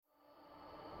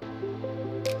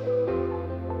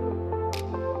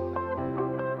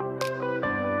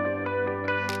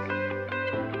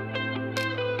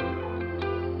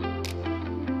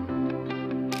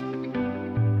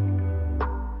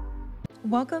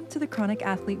Welcome to the Chronic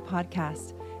Athlete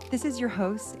Podcast. This is your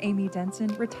host, Amy Denson,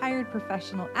 retired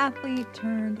professional athlete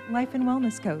turned life and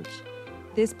wellness coach.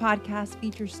 This podcast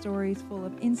features stories full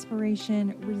of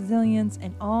inspiration, resilience,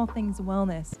 and all things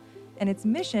wellness. And its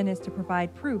mission is to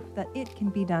provide proof that it can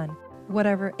be done,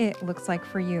 whatever it looks like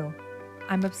for you.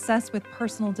 I'm obsessed with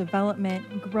personal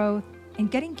development, growth,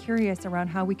 and getting curious around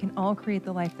how we can all create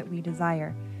the life that we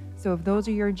desire. So if those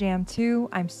are your jam too,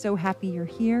 I'm so happy you're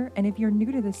here. And if you're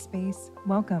new to this space,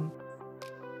 welcome.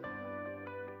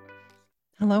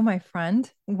 Hello, my friend.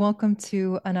 Welcome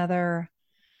to another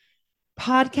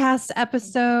podcast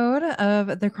episode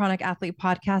of the Chronic Athlete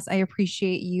Podcast. I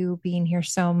appreciate you being here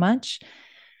so much.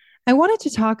 I wanted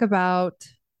to talk about,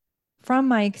 from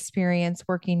my experience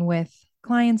working with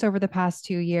clients over the past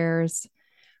 2 years,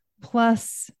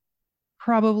 plus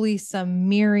probably some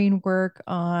mirroring work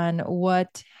on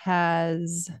what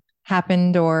has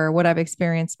happened or what I've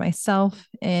experienced myself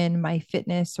in my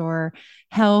fitness or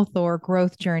health or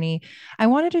growth journey. I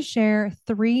wanted to share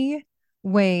 3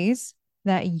 ways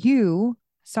that you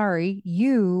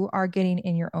are getting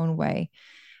in your own way.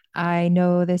 I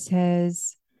know this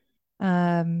has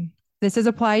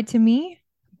applied to me,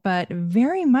 but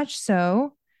very much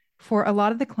so for a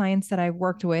lot of the clients that I've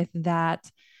worked with that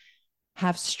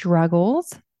have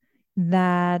struggles,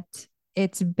 that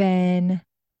it's been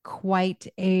quite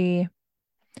a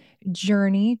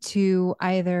journey to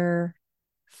either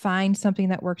find something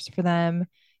that works for them,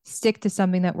 stick to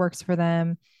something that works for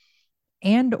them,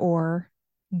 and or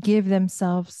give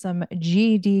themselves some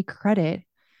GED credit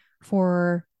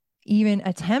for even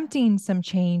attempting some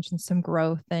change and some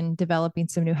growth and developing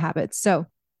some new habits. So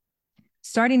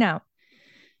starting out,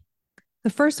 the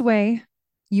first way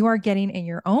you are getting in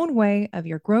your own way of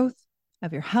your growth,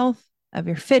 of your health, of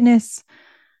your fitness,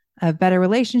 of better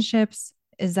relationships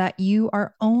is that you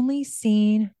are only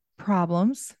seeing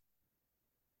problems.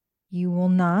 You will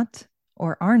not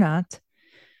or are not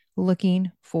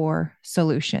looking for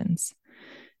solutions.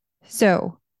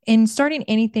 So in starting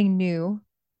anything new,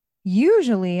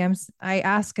 usually I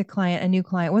ask a new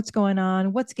client, what's going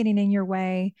on? What's getting in your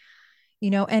way?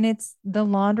 And it's the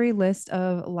laundry list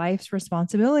of life's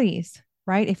responsibilities,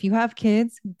 right? If you have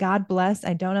kids, God bless.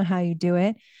 I don't know how you do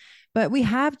it, but we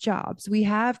have jobs, we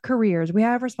have careers, we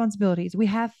have responsibilities, we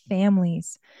have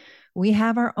families, we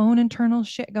have our own internal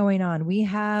shit going on. We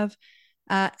have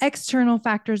external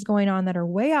factors going on that are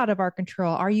way out of our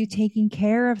control. Are you taking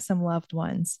care of some loved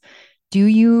ones? Do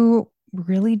you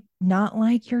really not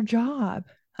like your job?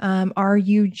 Are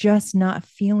you just not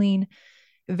feeling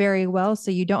very well,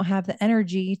 so you don't have the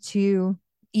energy to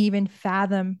even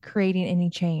fathom creating any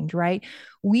change, right?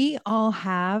 We all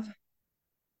have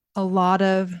a lot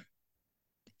of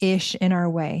ish in our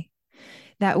way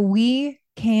that we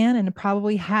can and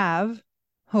probably have,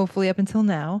 hopefully up until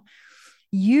now,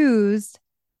 used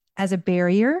as a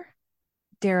barrier,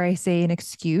 dare I say, an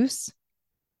excuse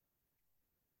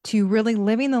to really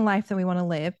living the life that we want to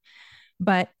live.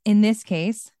 But in this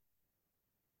case,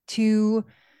 to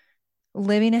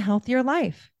living a healthier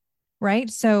life, right?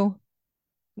 So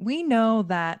we know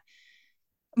that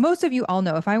most of you all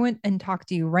know, if I went and talked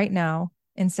to you right now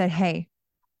and said, hey,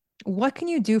 what can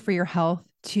you do for your health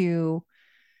to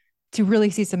really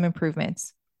see some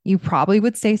improvements? You probably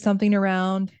would say something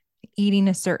around eating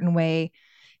a certain way,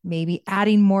 maybe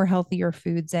adding more healthier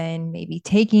foods in, maybe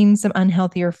taking some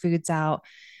unhealthier foods out,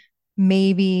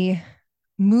 maybe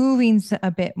moving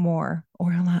a bit more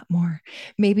or a lot more,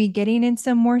 maybe getting in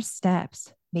some more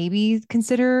steps, maybe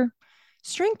consider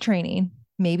strength training,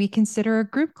 maybe consider a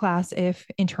group class if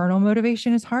internal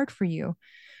motivation is hard for you,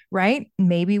 right?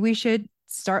 Maybe we should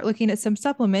start looking at some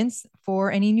supplements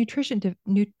for any nutrition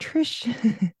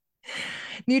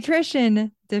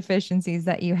deficiencies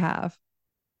that you have,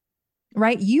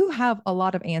 right? You have a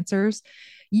lot of answers.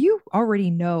 You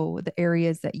already know the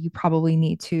areas that you probably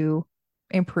need to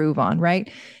improve on,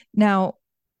 right? Now,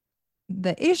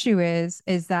 the issue is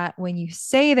that when you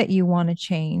say that you want to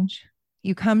change,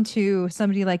 you come to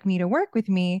somebody like me to work with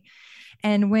me.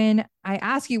 And when I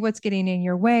ask you what's getting in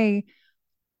your way,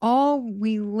 all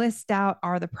we list out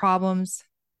are the problems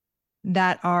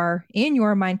that are in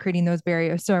your mind creating those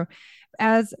barriers. So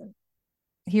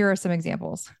here are some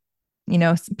examples.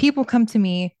 People come to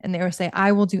me and they will say,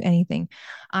 I will do anything.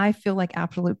 I feel like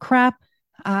absolute crap.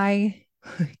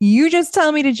 You just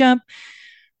tell me to jump,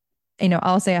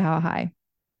 I'll say how high.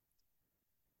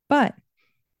 But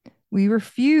we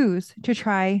refuse to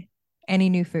try any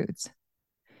new foods.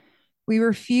 We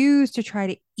refuse to try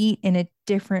to eat in a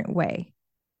different way.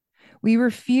 We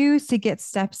refuse to get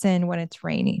steps in when it's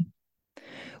raining.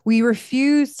 We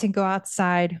refuse to go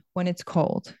outside when it's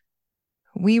cold.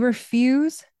 We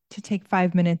refuse to take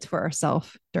 5 minutes for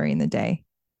ourselves during the day.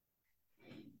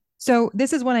 So,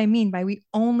 this is what I mean by we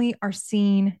only are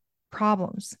seeing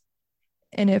problems.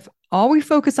 And if all we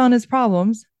focus on is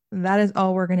problems, that is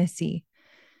all we're going to see.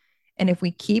 And if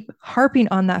we keep harping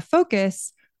on that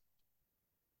focus,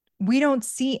 we don't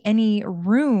see any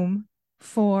room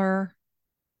for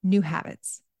new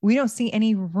habits. We don't see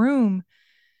any room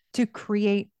to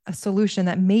create a solution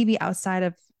that may be outside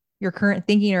of your current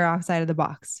thinking or outside of the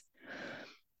box.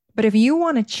 But if you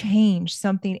want to change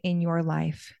something in your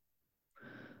life,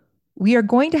 we are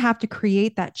going to have to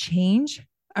create that change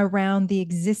around the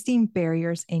existing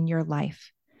barriers in your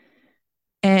life.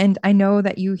 And I know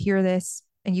that you hear this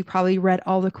and you probably read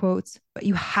all the quotes, but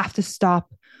you have to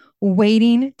stop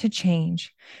waiting to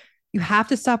change. You have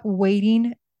to stop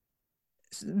waiting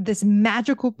this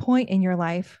magical point in your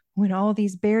life when all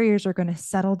these barriers are going to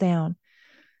settle down,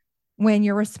 when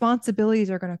your responsibilities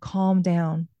are going to calm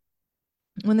down,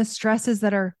 when the stresses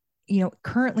that are,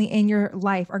 currently in your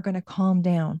life are going to calm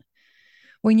down,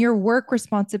 when your work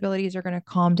responsibilities are going to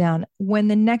calm down, when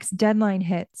the next deadline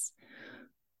hits.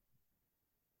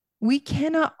 We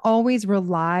cannot always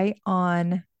rely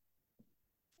on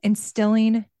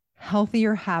instilling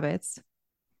healthier habits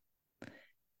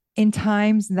in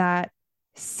times that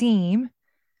seem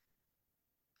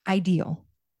ideal.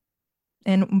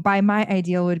 And by my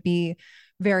ideal would be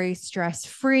very stress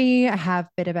free. I have a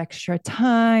bit of extra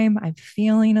time. I'm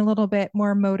feeling a little bit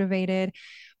more motivated.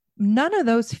 None of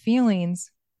those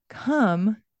feelings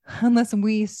come unless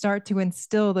we start to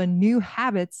instill the new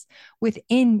habits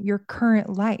within your current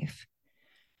life,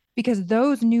 because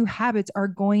those new habits are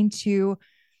going to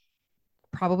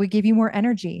probably give you more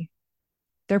energy.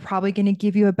 They're probably going to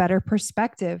give you a better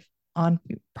perspective on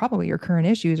probably your current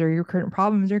issues or your current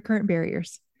problems or current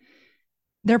barriers.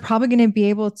 They're probably going to be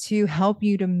able to help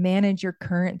you to manage your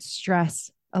current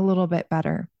stress a little bit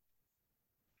better.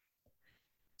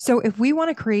 So if we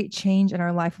want to create change in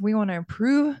our life, we want to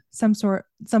improve some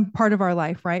part of our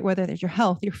life, right? Whether it's your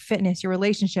health, your fitness, your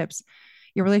relationships,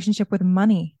 your relationship with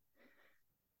money,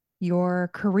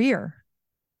 your career,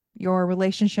 your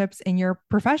relationships in your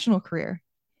professional career.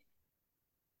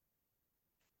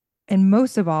 And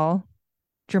most of all,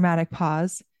 dramatic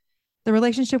pause, the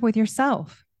relationship with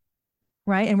yourself,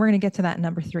 right? And we're going to get to that in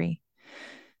number 3.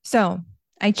 So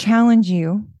I challenge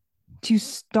you to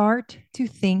start to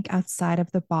think outside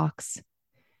of the box.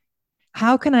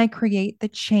 How can I create the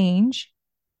change,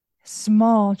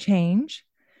 small change,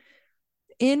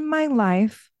 in my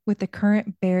life with the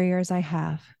current barriers I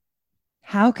have?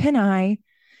 How can I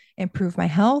improve my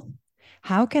health?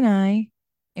 How can I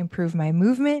improve my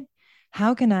movement?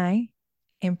 How can I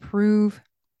improve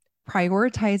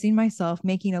prioritizing myself,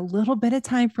 making a little bit of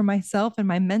time for myself and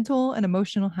my mental and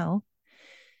emotional health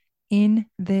in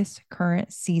this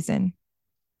current season?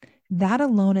 That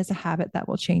alone is a habit that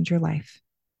will change your life.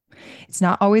 It's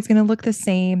not always going to look the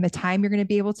same. The time you're going to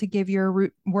be able to give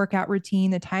your workout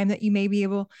routine, the time that you may be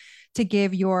able to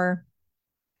give your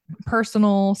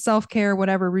personal self-care,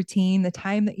 whatever routine, the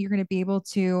time that you're going to be able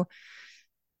to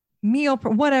meal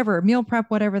prep,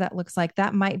 whatever that looks like,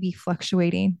 that might be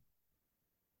fluctuating.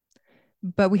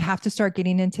 But we have to start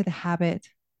getting into the habit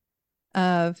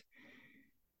of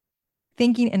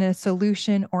thinking in a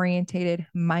solution-oriented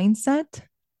mindset,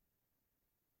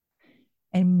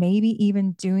 and maybe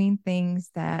even doing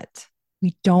things that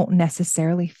we don't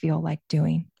necessarily feel like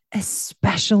doing,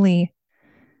 especially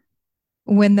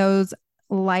when those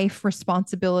life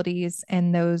responsibilities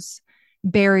and those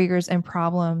barriers and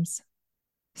problems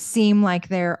seem like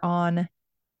they're on,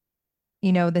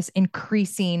 this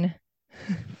increasing,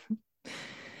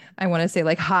 I want to say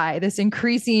like high, this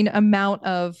increasing amount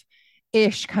of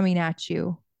ish coming at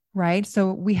you, right?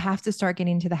 So we have to start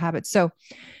getting into the habit. So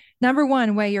number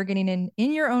 1 way you're getting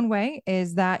in your own way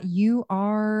is that you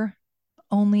are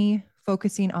only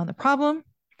focusing on the problem,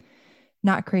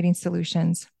 not creating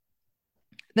solutions.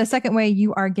 The second way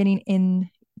you are getting in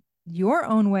your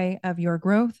own way of your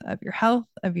growth, of your health,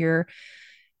 of your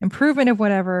improvement of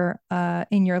whatever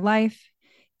in your life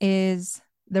is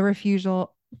the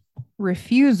refusal,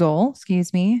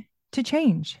 to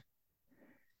change.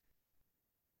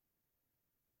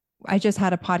 I just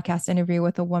had a podcast interview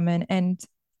with a woman, and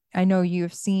I know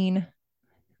you've seen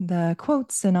the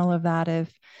quotes and all of that of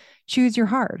choose your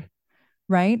heart,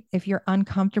 right? If you're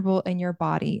uncomfortable in your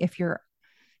body, if you're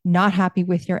not happy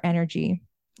with your energy,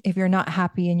 if you're not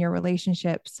happy in your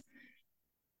relationships,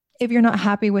 if you're not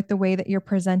happy with the way that you're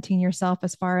presenting yourself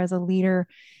as far as a leader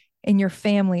in your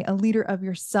family, a leader of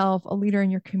yourself, a leader in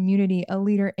your community, a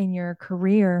leader in your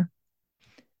career,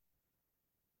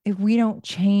 if we don't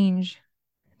change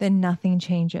then nothing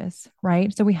changes,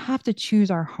 right? So we have to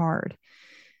choose our hard.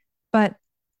 But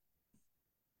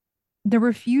the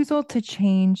refusal to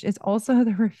change is also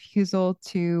the refusal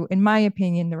to, in my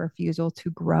opinion, the refusal to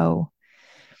grow.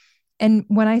 And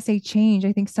when I say change,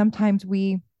 I think sometimes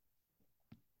we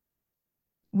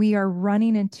are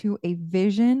running into a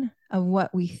vision of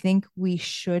what we think we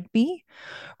should be.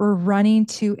 We're running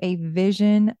to a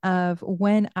vision of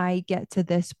when I get to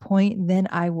this point, then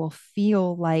I will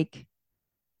feel like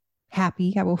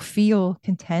happy. I will feel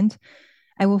content.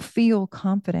 I will feel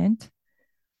confident.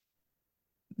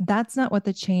 That's not what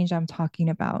the change I'm talking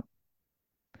about.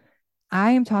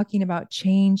 I am talking about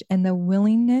change and the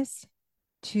willingness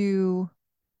to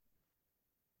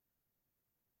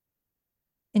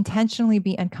intentionally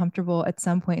be uncomfortable at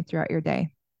some point throughout your day,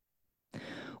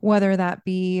 whether that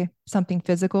be something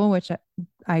physical, which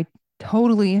I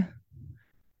totally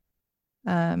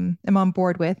am on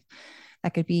board with.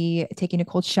 That could be taking a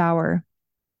cold shower.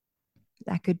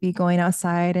 That could be going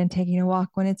outside and taking a walk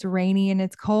when it's rainy and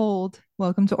it's cold.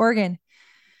 Welcome to Oregon.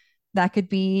 That could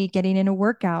be getting in a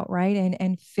workout, right?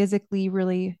 And physically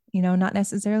really, not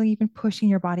necessarily even pushing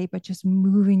your body, but just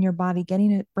moving your body,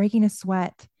 getting it, breaking a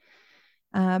sweat.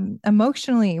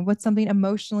 Emotionally, what's something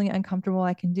emotionally uncomfortable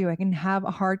I can do? I can have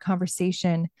a hard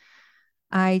conversation.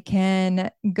 I can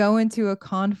go into a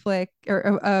conflict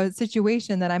or a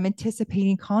situation that I'm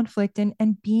anticipating conflict,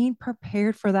 and being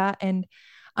prepared for that and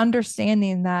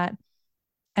understanding that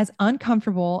as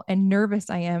uncomfortable and nervous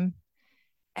I am,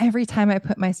 every time I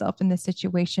put myself in this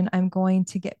situation, I'm going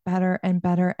to get better and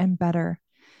better and better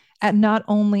at not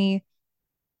only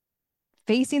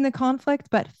facing the conflict,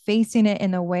 but facing it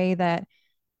in a way that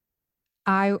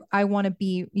I want to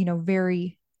be,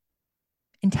 very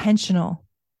intentional.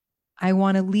 I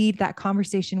want to lead that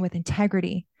conversation with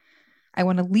integrity. I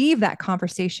want to leave that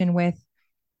conversation with,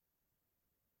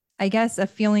 I guess, a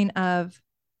feeling of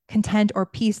content or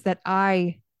peace that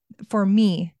for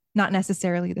me, not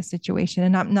necessarily the situation.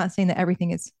 And I'm not saying that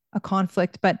everything is a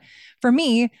conflict, but for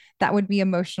me, that would be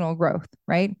emotional growth,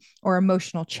 right? Or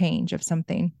emotional change of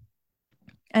something.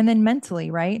 And then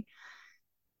mentally, right?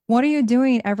 What are you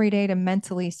doing every day to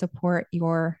mentally support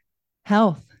your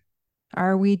health?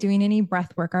 Are we doing any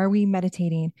breath work? Are we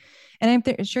meditating? And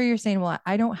I'm sure you're saying, well,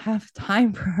 I don't have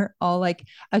time for all like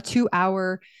a 2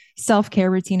 hour self-care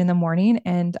routine in the morning.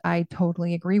 And I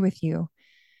totally agree with you.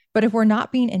 But if we're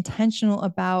not being intentional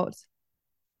about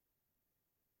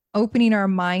opening our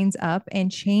minds up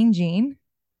and changing,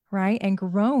 right, and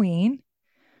growing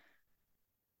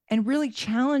and really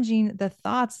challenging the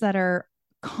thoughts that are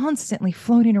constantly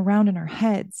floating around in our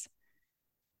heads,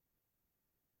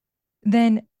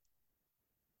 then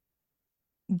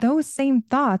those same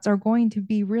thoughts are going to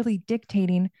be really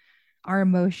dictating our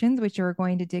emotions, which are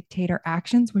going to dictate our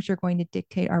actions, which are going to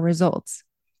dictate our results.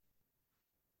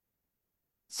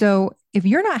 So if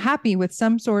you're not happy with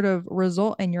some sort of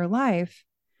result in your life,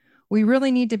 we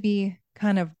really need to be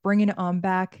kind of bringing it on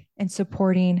back and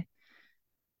supporting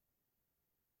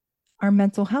our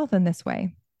mental health in this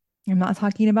way. I'm not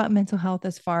talking about mental health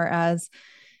as far as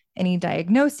any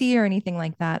diagnosis or anything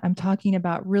like that. I'm talking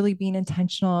about really being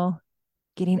intentional,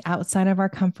 getting outside of our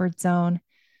comfort zone.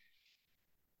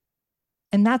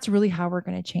 And that's really how we're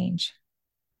going to change,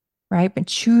 right? But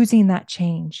choosing that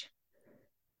change,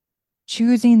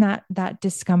 choosing that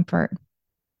discomfort,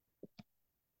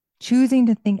 choosing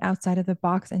to think outside of the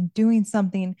box and doing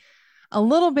something a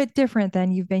little bit different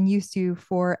than you've been used to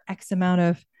for X amount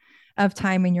of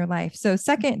time in your life. So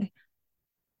second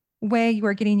way you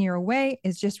are getting your way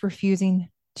is just refusing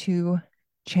to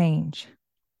change.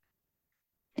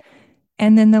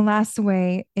 And then the last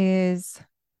way is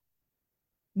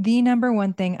the number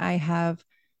one thing I have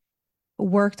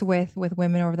worked with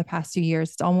women over the past 2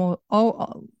 years. It's almost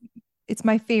it's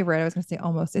my favorite. I was going to say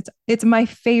almost. It's my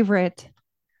favorite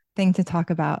thing to talk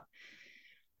about.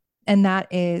 And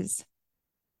that is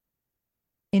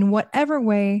in whatever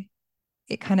way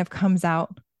it kind of comes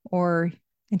out or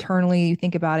internally you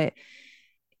think about it,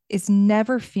 is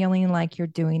never feeling like you're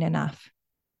doing enough.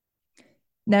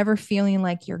 Never feeling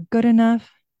like you're good enough.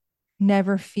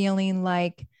 Never feeling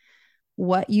like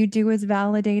what you do is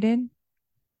validated.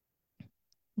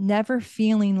 Never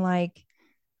feeling like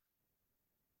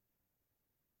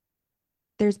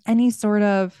there's any sort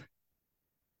of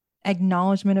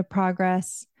acknowledgement of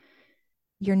progress.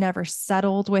 You're never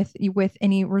settled with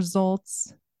any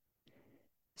results.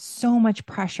 So much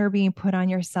pressure being put on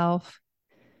yourself.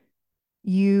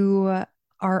 You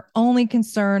are only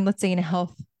concerned, let's say in a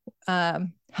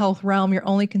health realm, you're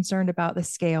only concerned about the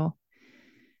scale,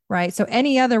 right? So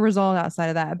any other result outside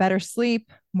of that, better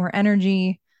sleep, more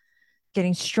energy,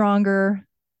 getting stronger,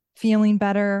 feeling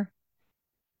better,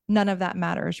 none of that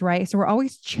matters, right? So we're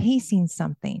always chasing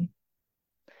something.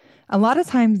 A lot of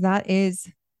times that is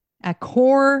a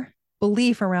core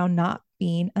belief around not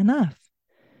being enough.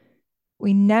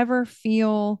 We never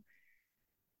feel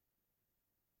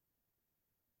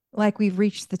like we've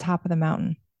reached the top of the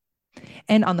mountain.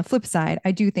 And on the flip side,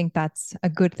 I do think that's a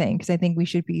good thing because I think we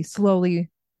should be slowly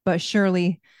but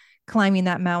surely climbing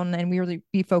that mountain and we really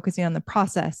be focusing on the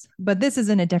process. But this is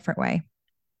in a different way.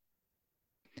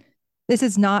 This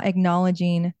is not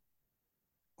acknowledging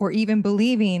or even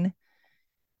believing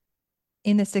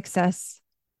in the success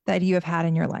that you have had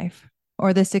in your life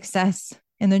or the success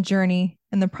in the journey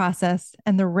and the process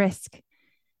and the risk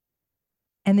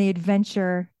and the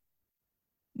adventure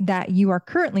that you are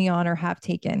currently on or have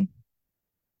taken.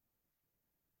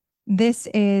 This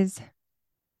is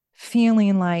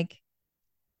feeling like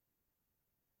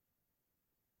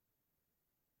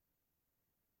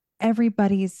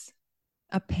everybody's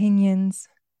opinions,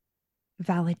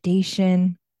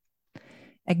 validation,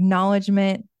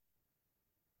 acknowledgement,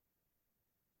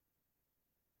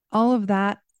 all of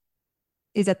that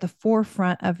is at the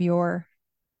forefront of your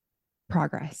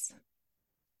progress.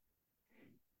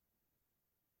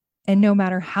 And no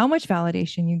matter how much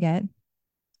validation you get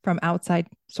from outside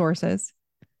sources,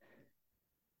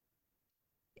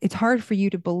 it's hard for you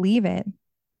to believe it.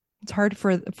 It's hard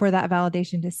for that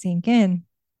validation to sink in.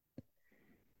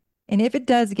 And if it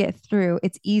does get through,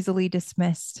 it's easily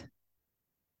dismissed.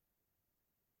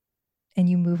 And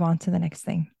you move on to the next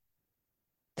thing,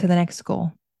 to the next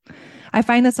goal. I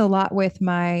find this a lot with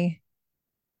women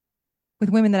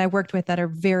that I worked with that are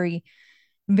very,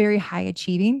 very high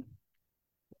achieving.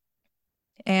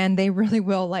 And they really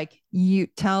will, like, you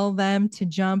tell them to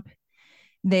jump,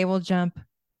 they will jump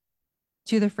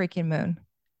to the freaking moon.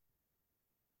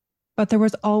 But there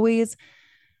was always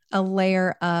a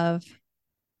layer of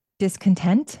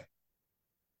discontent.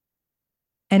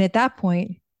 And at that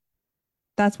point,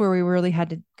 that's where we really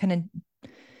had to kind of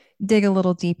dig a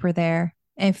little deeper there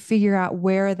and figure out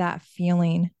where that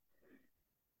feeling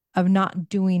of not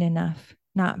doing enough,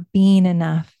 not being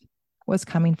enough was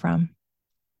coming from.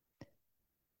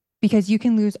 Because you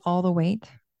can lose all the weight,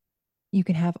 you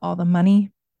can have all the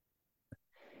money,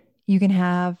 you can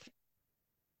have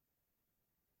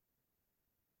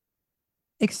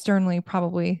externally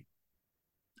probably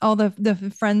all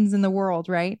the friends in the world,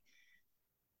 right?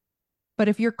 But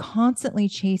if you're constantly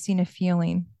chasing a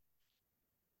feeling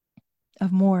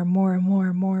of more, more,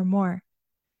 more, more, more,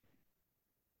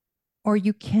 or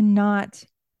you cannot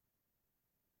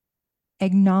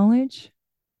acknowledge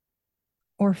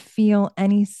or feel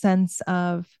any sense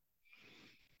of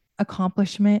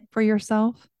accomplishment for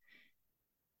yourself,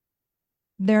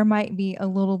 there might be a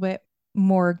little bit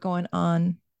more going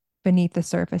on beneath the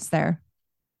surface there.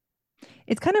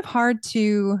 It's kind of hard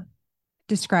to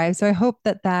describe. So I hope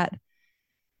that that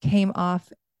came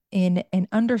off in an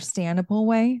understandable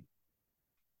way.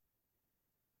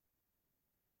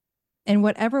 And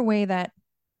whatever way that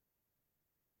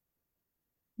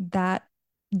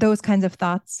those kinds of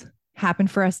thoughts happen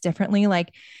for us differently.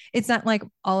 Like, it's not like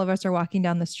all of us are walking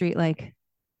down the street like,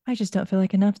 I just don't feel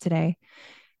like enough today.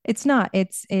 It's not.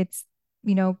 It's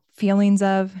feelings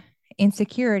of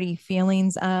insecurity,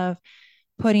 feelings of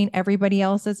putting everybody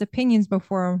else's opinions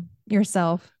before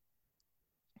yourself,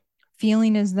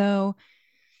 feeling as though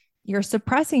you're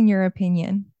suppressing your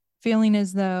opinion, feeling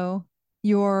as though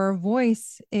your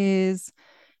voice is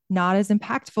not as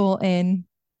impactful in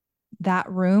that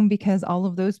room because all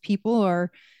of those people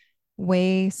are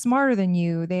way smarter than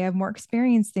you. They have more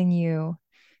experience than you.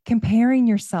 Comparing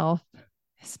yourself,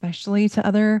 especially to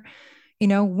other,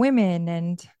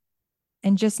 women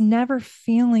and just never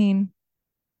feeling,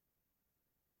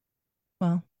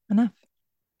 well, enough.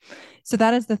 So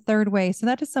that is the third way. So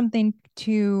that is something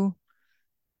to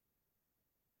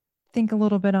think a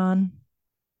little bit on,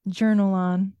 journal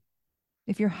on.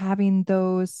 If you're having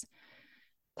those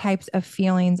types of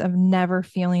feelings of never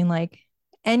feeling like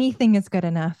anything is good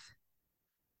enough,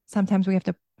 sometimes we have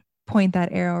to point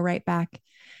that arrow right back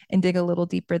and dig a little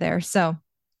deeper there. So,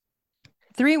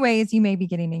 3 ways you may be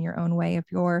getting in your own way of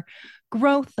your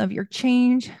growth, of your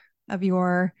change, of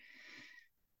your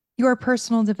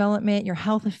personal development, your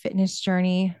health and fitness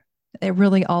journey. It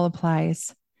really all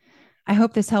applies. I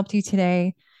hope this helped you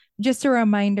today. Just a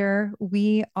reminder,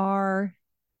 we are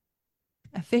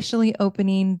officially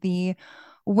opening the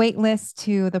wait list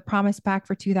to the Promise Pack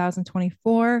for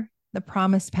 2024. The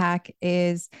Promise Pack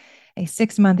is a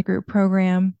 6-month group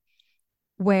program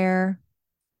where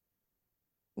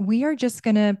we are just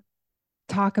going to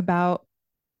talk about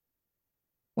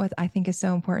what I think is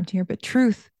so important here, but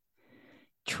truth,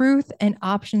 truth and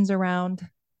options around,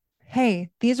 hey,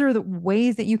 these are the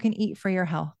ways that you can eat for your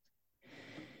health.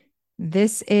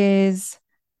 This is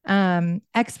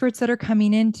experts that are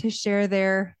coming in to share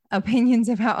their opinions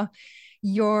about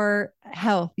your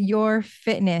health, your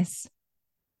fitness.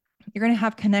 You're going to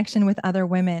have connection with other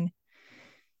women.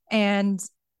 And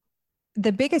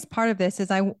the biggest part of this is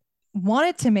I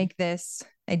wanted to make this,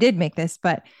 I did make this,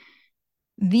 but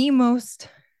the most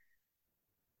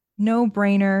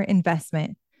no-brainer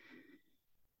investment,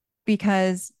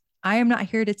 because I am not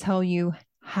here to tell you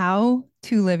how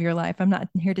to live your life. I'm not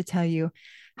here to tell you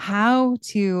how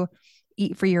to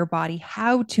eat for your body,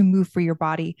 how to move for your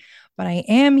body, but I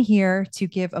am here to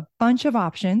give a bunch of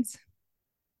options,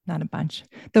 not a bunch,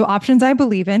 the options I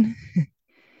believe in.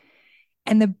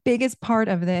 And the biggest part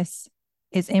of this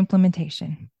is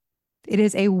implementation. It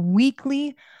is a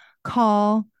weekly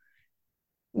call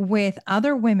with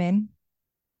other women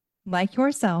like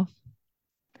yourself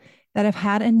that have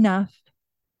had enough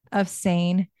of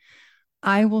saying,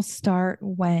 I will start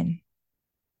when.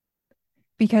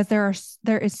 Because there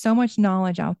is so much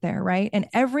knowledge out there, right? And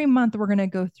every month we're going to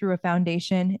go through a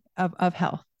foundation of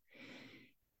health.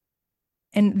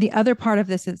 And the other part of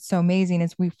this that's so amazing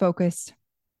is we focus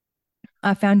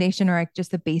a foundation or like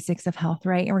just the basics of health,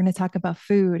 right? And we're going to talk about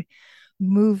food,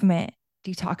 movement,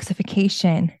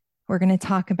 detoxification. We're going to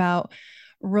talk about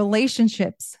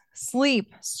relationships,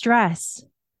 sleep, stress,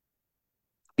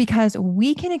 because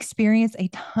we can experience a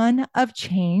ton of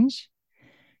change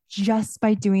just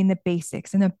by doing the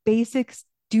basics. And the basics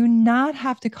do not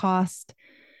have to cost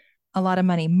a lot of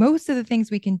money. Most of the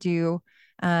things we can do,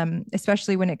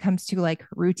 especially when it comes to like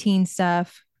routine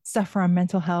stuff for our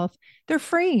mental health, they're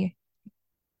free.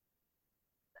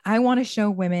 I want to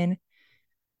show women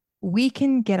we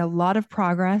can get a lot of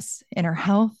progress in our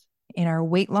health, in our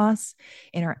weight loss,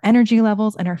 in our energy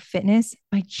levels, and our fitness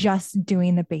by just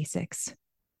doing the basics.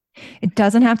 It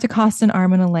doesn't have to cost an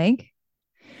arm and a leg.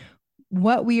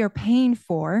 What we are paying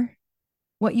for,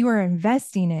 what you are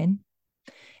investing in,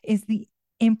 is the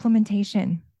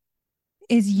implementation.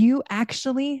 Is you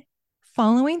actually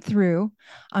following through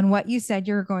on what you said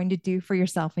you're going to do for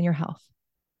yourself and your health?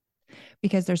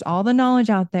 Because there's all the knowledge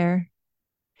out there,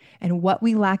 and what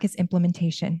we lack is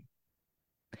implementation.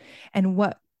 And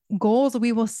what goals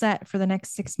we will set for the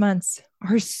next 6 months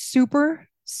are super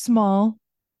small,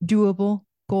 doable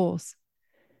goals.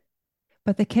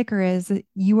 But the kicker is that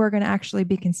you are going to actually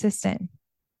be consistent.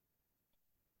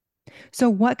 So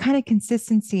what kind of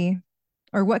consistency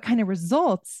or what kind of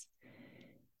results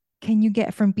can you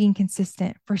get from being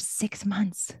consistent for 6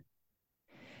 months?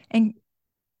 And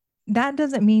that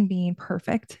doesn't mean being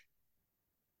perfect.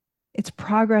 It's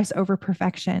progress over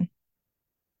perfection.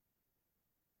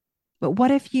 But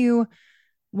what if you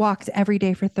walked every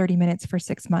day for 30 minutes for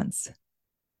 6 months?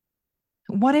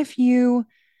 What if you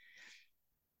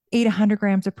ate 100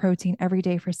 grams of protein every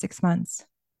day for 6 months?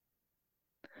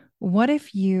 What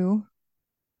if you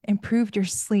improved your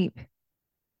sleep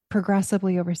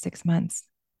progressively over 6 months?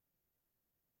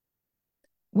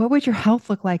 What would your health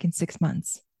look like in 6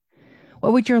 months?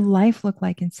 What would your life look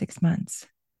like in 6 months?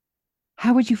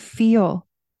 How would you feel?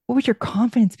 What would your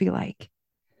confidence be like?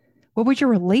 What would your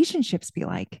relationships be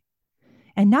like?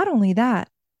 And not only that,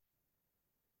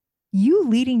 you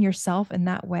leading yourself in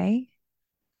that way,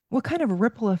 what kind of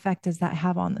ripple effect does that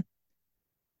have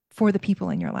for the people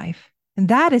in your life? And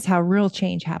that is how real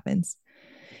change happens,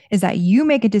 is that you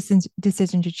make a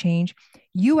decision to change.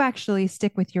 You actually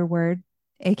stick with your word,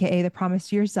 AKA the promise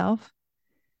to yourself.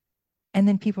 And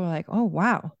then people are like, oh,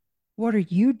 wow, what are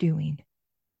you doing?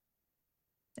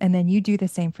 And then you do the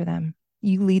same for them.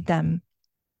 You lead them.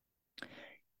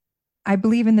 I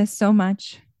believe in this so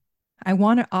much. I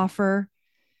want to offer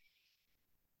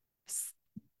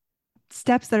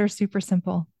steps that are super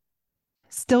simple,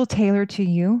 still tailored to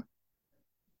you,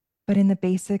 but in the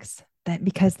basics, that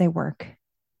because they work.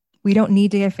 We don't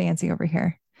need to get fancy over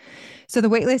here. So the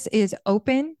waitlist is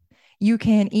open. You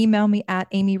can email me at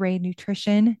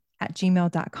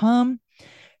amyraynutrition@gmail.com.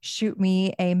 Shoot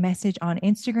me a message on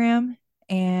Instagram.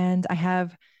 And I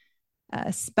have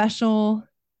a special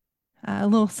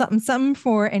little something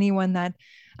for anyone that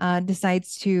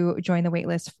decides to join the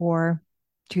waitlist for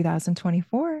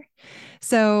 2024.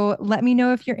 So let me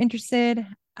know if you're interested.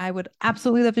 I would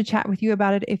absolutely love to chat with you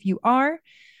about it if you are.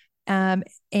 And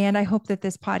I hope that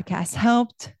this podcast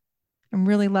helped. I'm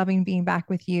really loving being back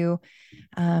with you.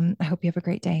 I hope you have a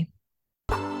great day.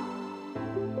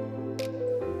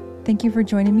 Thank you for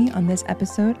joining me on this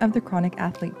episode of the Chronic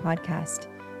Athlete Podcast.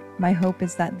 My hope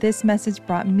is that this message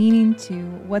brought meaning to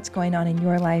what's going on in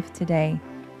your life today.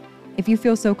 If you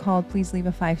feel so called, please leave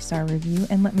a 5-star review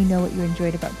and let me know what you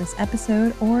enjoyed about this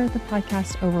episode or the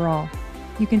podcast overall.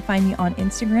 You can find me on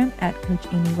Instagram at Coach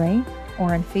Amy Ray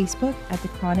or on Facebook at the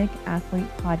Chronic Athlete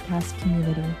Podcast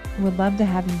Community. I would love to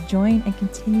have you join and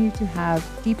continue to have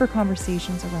deeper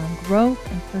conversations around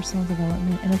growth and personal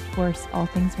development, and of course, all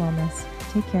things wellness.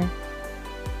 Take care.